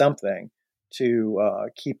do something to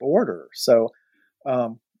keep order. So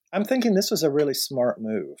I'm thinking this was a really smart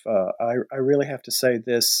move. I really have to say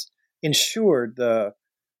this ensured the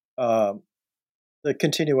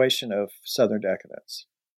continuation of Southern Decadence.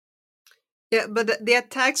 Yeah, but the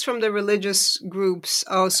attacks from the religious groups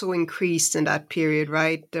also increased in that period,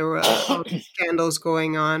 right? There were all these scandals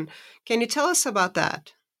going on. Can you tell us about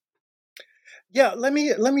that? Yeah, let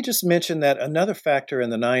me just mention that another factor in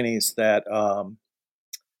the 90s that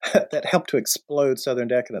that helped to explode Southern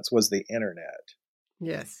Decadence was the internet.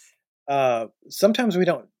 Yes. Sometimes we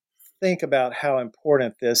don't think about how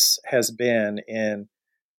important this has been in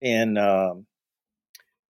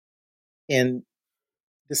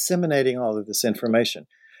disseminating all of this information.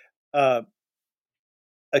 A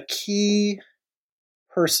key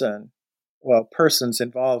persons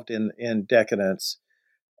involved in Decadence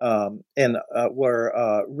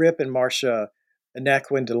were Rip and Marcia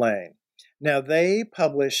Naquin Delane. Now, they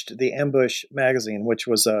published the Ambush magazine, which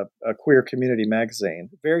was a queer community magazine,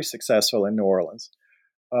 very successful in New Orleans.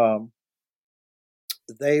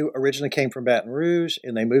 They originally came from Baton Rouge,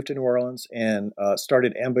 and they moved to New Orleans and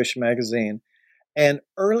started Ambush magazine. And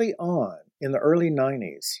early on, in the early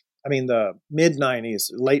 90s, the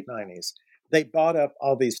mid-90s, late 90s, they bought up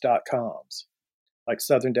all these .coms, like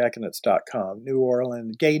southerndecadence.com,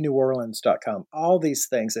 gayneworleans.com, all these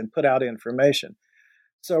things, and put out information.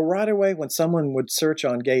 So right away, when someone would search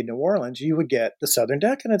on Gay New Orleans, you would get the Southern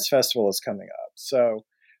Decadence Festival is coming up. So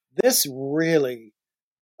this really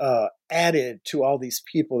added to all these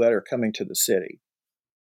people that are coming to the city.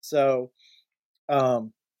 So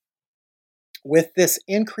with this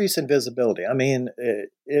increase in visibility,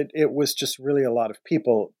 it was just really a lot of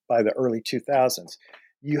people by the early 2000s.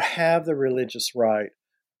 You have the religious right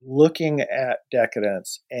looking at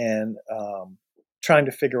Decadence and trying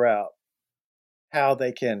to figure out how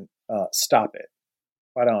they can stop it,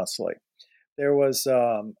 quite honestly. There was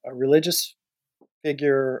a religious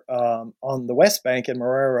figure on the West Bank in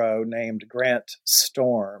Marrero named Grant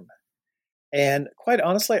Storm. And quite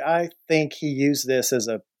honestly, I think he used this as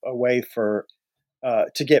a way for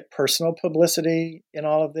to get personal publicity in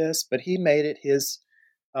all of this, but he made it his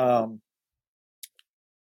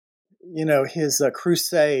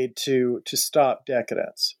crusade to stop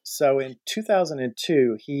Decadence. So in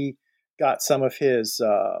 2002, he got some of his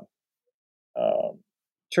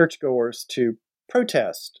churchgoers to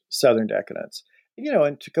protest Southern Decadence,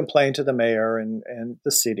 and to complain to the mayor and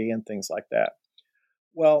the city and things like that.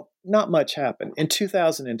 Well, not much happened. In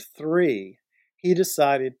 2003, he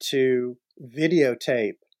decided to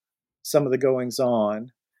videotape some of the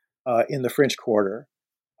goings-on in the French Quarter.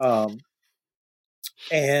 And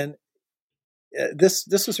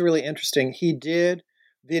this was really interesting. He did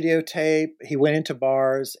videotape. He went into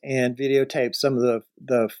bars and videotaped some of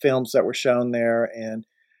the films that were shown there and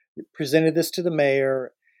presented this to the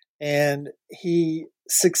mayor. And he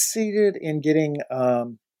succeeded in getting a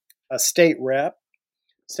state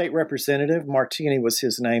representative, Martini was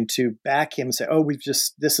his name, to back him and say,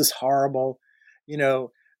 this is horrible.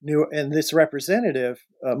 And this representative,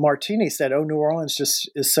 Martini, said, New Orleans just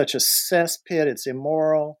is such a cesspit. It's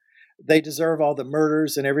immoral. They deserve all the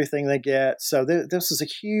murders and everything they get. So this is a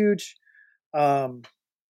huge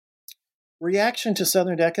reaction to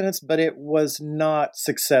Southern Decadence, but it was not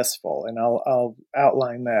successful. And I'll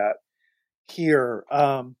outline that here.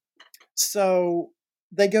 So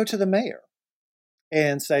they go to the mayor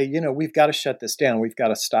and say, we've got to shut this down. We've got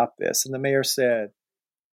to stop this. And the mayor said,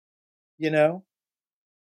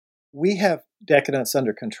 we have Decadence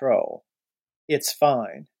under control. It's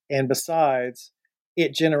fine. And besides,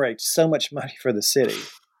 it generates so much money for the city.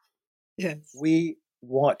 Yes. We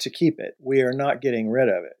want to keep it. We are not getting rid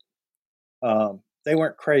of it. They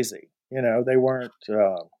weren't crazy. They weren't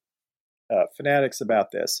fanatics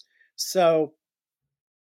about this. So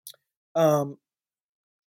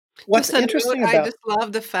what's interesting about... I just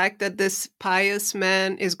love the fact that this pious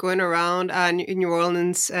man is going around in New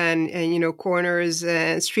Orleans and corners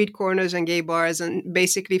and street corners and gay bars and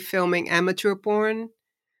basically filming amateur porn.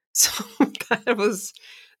 So that was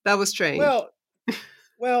strange.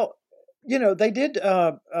 Well, They did.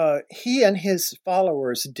 He and his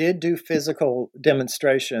followers did do physical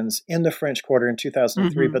demonstrations in the French Quarter in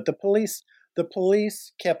 2003, Mm-hmm. but the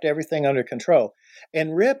police kept everything under control.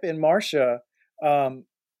 And Rip and Marcia,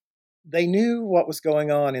 they knew what was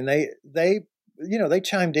going on, and they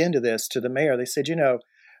chimed into this to the mayor. They said,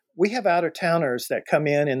 we have out of towners that come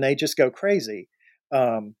in and they just go crazy.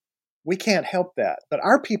 We can't help that, but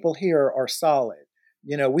our people here are solid.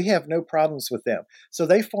 We have no problems with them. So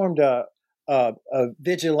they formed a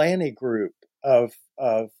vigilante group of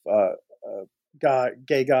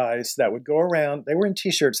gay guys that would go around. They were in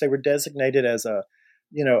T-shirts. They were designated as a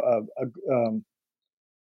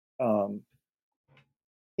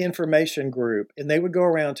information group, and they would go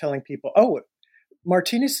around telling people, "Oh,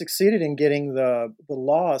 Martini succeeded in getting the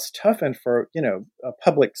laws toughened for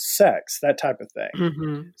public sex, that type of thing."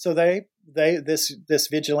 Mm-hmm. So this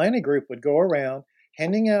vigilante group would go around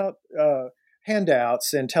handing out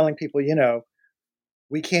handouts and telling people,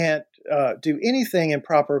 we can't do anything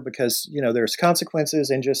improper because there's consequences,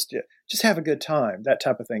 and just have a good time, that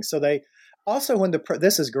type of thing. So they also,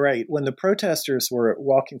 this is great, when the protesters were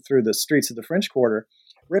walking through the streets of the French Quarter,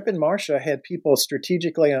 Rip and Marcia had people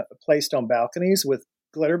strategically placed on balconies with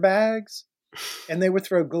glitter bags, and they would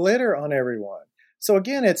throw glitter on everyone. So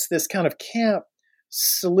again, it's this kind of camp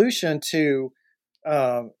solution to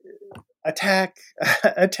attack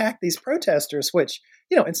these protesters, which,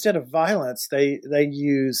 instead of violence, they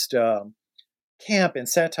used camp and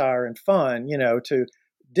satire and fun, to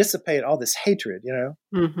dissipate all this hatred,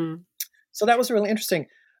 Mm-hmm. So that was really interesting.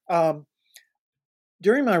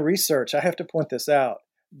 During my research, I have to point this out.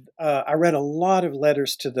 I read a lot of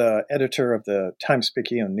letters to the editor of the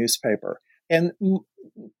Times-Picayune newspaper, and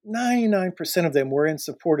 99% of them were in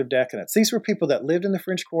support of decadence. These were people that lived in the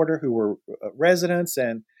French Quarter who were residents,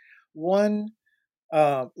 and one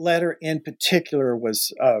letter in particular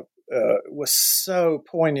was so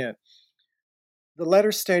poignant. The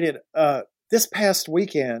letter stated, "This past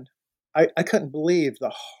weekend, I couldn't believe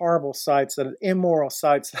the horrible sights, the immoral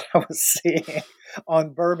sights that I was seeing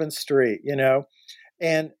on Bourbon Street,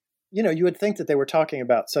 And, you would think that they were talking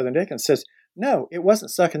about Southern decadence." Says, no, it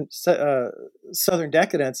wasn't Southern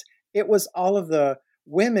decadence. It was all of the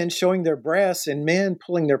women showing their breasts and men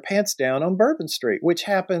pulling their pants down on Bourbon Street, which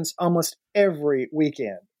happens almost every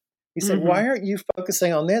weekend. He said, why aren't you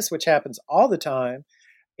focusing on this, which happens all the time,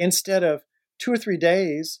 instead of 2 or 3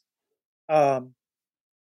 days of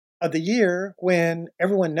the year when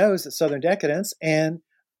everyone knows that Southern decadence and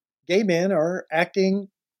gay men are acting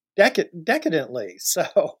decadently?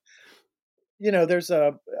 So, there's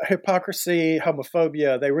a hypocrisy,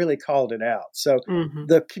 homophobia. They really called it out. So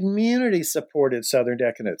the community supported Southern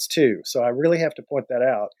decadence too. So I really have to point that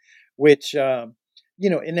out, which,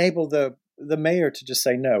 enabled the mayor to just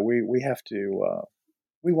say, no, we have to,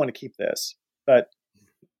 we want to keep this. But,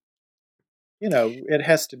 it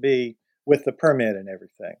has to be with the permit and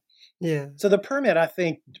everything. Yeah. So the permit, I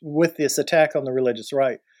think, with this attack on the religious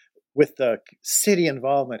right, with the city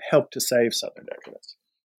involvement, helped to save Southern decadence.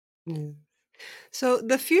 Yeah. So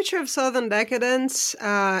the future of Southern decadence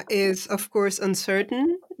is, of course,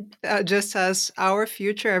 uncertain, just as our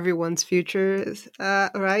future, everyone's future is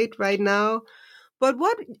right now. But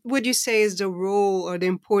what would you say is the role or the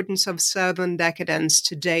importance of Southern decadence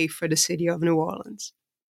today for the city of New Orleans?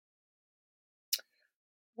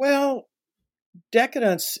 Well,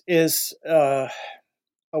 decadence is a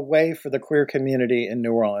way for the queer community in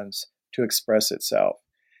New Orleans to express itself.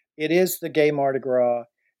 It is the gay Mardi Gras.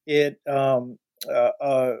 It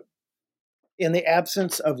in the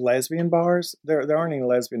absence of lesbian bars, there aren't any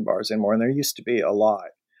lesbian bars anymore, and there used to be a lot.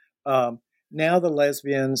 Now the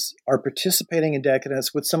lesbians are participating in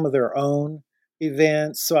decadence with some of their own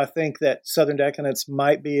events. So I think that Southern decadence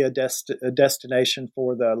might be a destination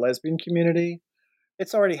for the lesbian community.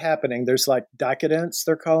 It's already happening. There's like decadence,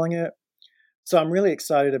 they're calling it. So I'm really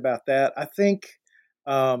excited about that. I think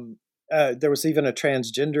there was even a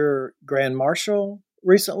transgender grand marshal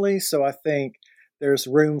recently. So I think there's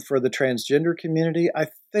room for the transgender community. I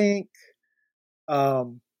think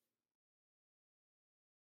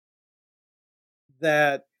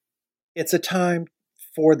that it's a time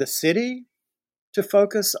for the city to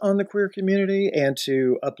focus on the queer community and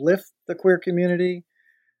to uplift the queer community,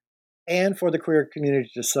 and for the queer community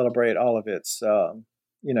to celebrate all of its,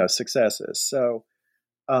 successes. So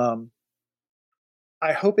I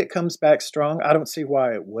hope it comes back strong. I don't see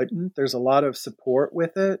why it wouldn't. There's a lot of support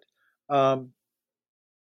with it.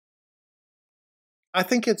 I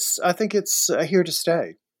think it's here to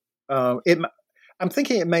stay. I'm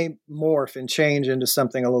thinking it may morph and change into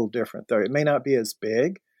something a little different, though. It may not be as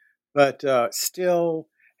big, but still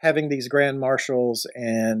having these grand marshals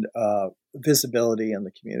and visibility in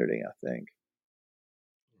the community, I think.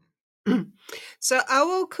 So I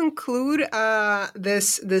will conclude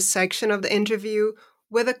this section of the interview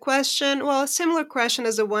with a question, well, a similar question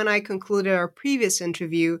as the one I concluded our previous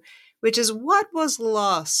interview, which is what was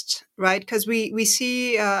lost, right? Because we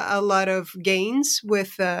see a lot of gains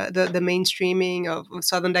with the mainstreaming of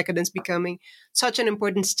Southern Decadence becoming such an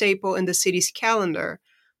important staple in the city's calendar.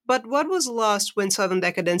 But what was lost when Southern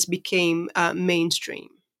Decadence became mainstream?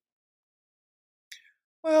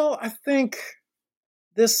 Well, I think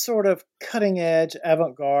this sort of cutting edge,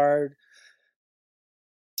 avant-garde,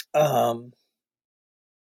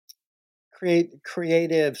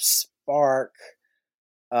 creative spark,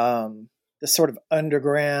 the sort of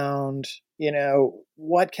underground,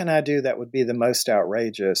 what can I do that would be the most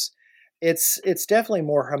outrageous? It's definitely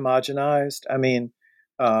more homogenized. I mean,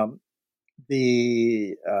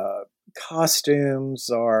 the costumes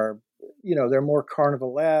are, they're more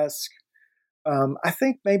carnivalesque. I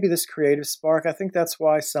think maybe this creative spark, I think that's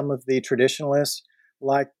why some of the traditionalists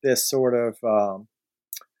like this sort of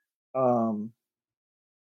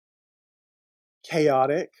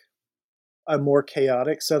a more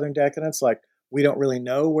chaotic Southern Decadence. Like, we don't really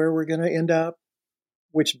know where we're going to end up,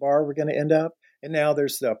 which bar we're going to end up. And now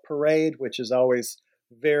there's the parade, which is always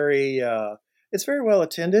it's very well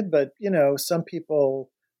attended, but, some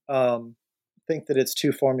people think that it's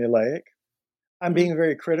too formulaic. I'm being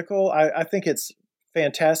very critical. I think it's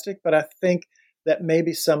fantastic, but I think that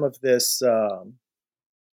maybe some of this,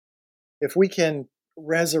 if we can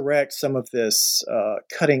resurrect some of this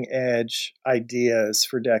cutting edge ideas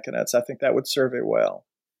for decadence, I think that would serve it well.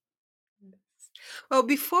 Well,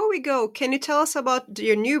 before we go, can you tell us about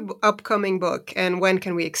your new upcoming book and when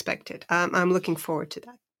can we expect it? I'm looking forward to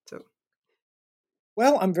that.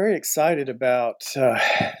 Well, I'm very excited about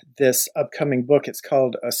this upcoming book. It's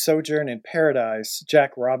called A Sojourn in Paradise,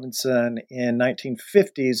 Jack Robinson in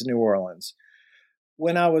 1950s New Orleans.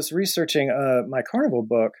 When I was researching my Carnival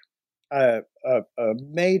book, a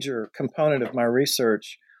major component of my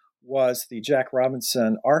research was the Jack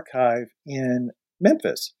Robinson archive in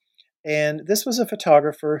Memphis. And this was a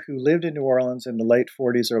photographer who lived in New Orleans in the late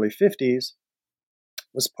 40s, early 50s,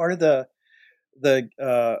 was part of the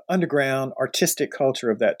underground artistic culture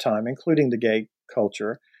of that time, including the gay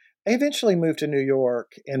culture. I eventually moved to New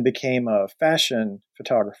York and became a fashion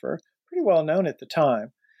photographer, pretty well known at the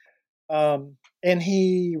time. And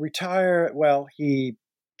he retired. Well, he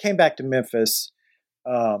came back to Memphis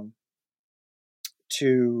to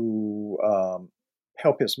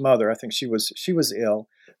help his mother. I think she was ill,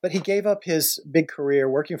 but he gave up his big career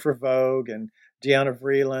working for Vogue and Deanna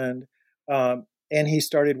Vreeland. And he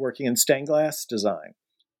started working in stained glass design.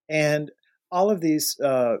 And all of these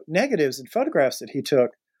negatives and photographs that he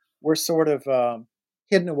took were sort of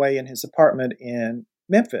hidden away in his apartment in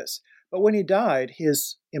Memphis. But when he died,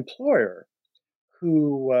 his employer,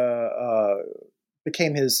 who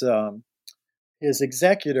became his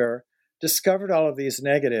executor, discovered all of these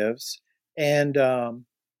negatives, and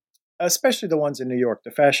especially the ones in New York,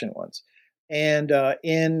 the fashion ones. And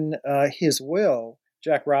in his will,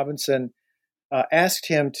 Jack Robinson asked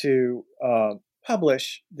him to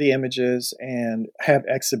publish the images and have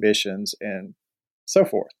exhibitions and so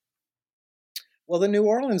forth. Well, the New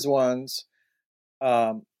Orleans ones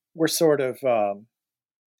were sort of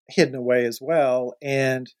hidden away as well.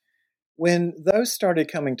 And when those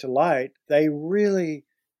started coming to light, they really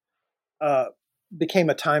became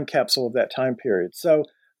a time capsule of that time period. So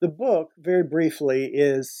the book, very briefly,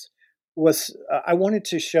 I wanted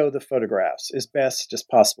to show the photographs as best as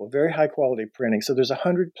possible, very high quality printing. So there's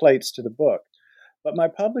 100 plates to the book, but my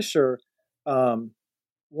publisher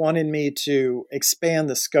wanted me to expand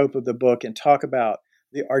the scope of the book and talk about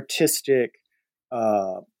the artistic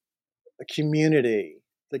community,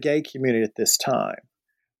 the gay community at this time.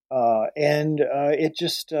 It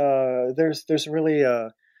just there's really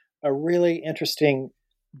a really interesting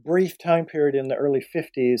brief time period in the early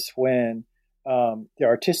 50s when the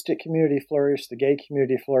artistic community flourished, the gay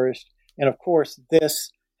community flourished, and of course,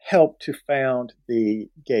 this helped to found the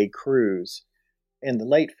Gay Cruise in the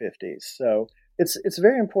late 50s. So it's a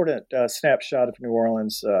very important snapshot of New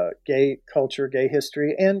Orleans gay culture, gay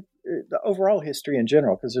history, and the overall history in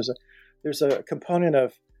general, because there's a component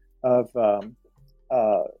of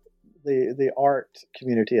the art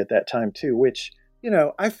community at that time too, which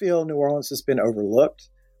I feel New Orleans has been overlooked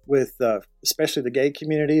with especially the gay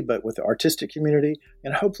community, but with the artistic community.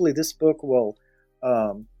 And hopefully this book will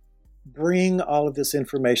bring all of this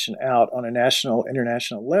information out on a national,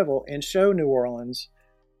 international level and show New Orleans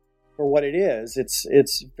for what it is.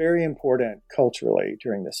 It's very important culturally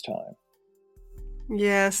during this time.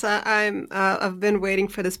 Yes, I've been waiting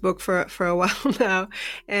for this book for a while now,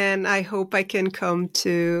 and I hope I can come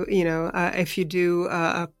to, if you do,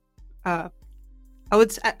 I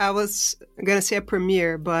was gonna say a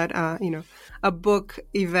premiere, but a book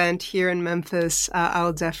event here in Memphis.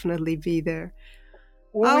 I'll definitely be there.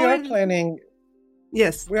 Well, we are planning.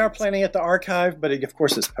 Yes, we are planning at the archive, but of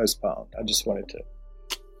course it's postponed. I just wanted to.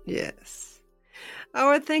 Yes.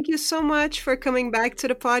 Howard, thank you so much for coming back to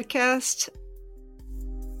the podcast.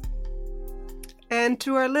 And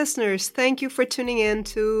to our listeners, thank you for tuning in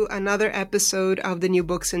to another episode of the New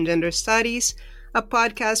Books in Gender Studies, a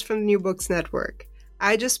podcast from the New Books Network.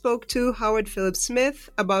 I just spoke to Howard Phillips Smith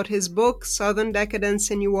about his book, Southern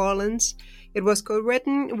Decadence in New Orleans. It was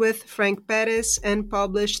co-written with Frank Pettis and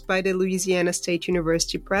published by the Louisiana State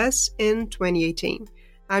University Press in 2018.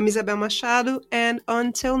 I'm Isabel Machado, and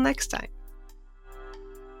until next time.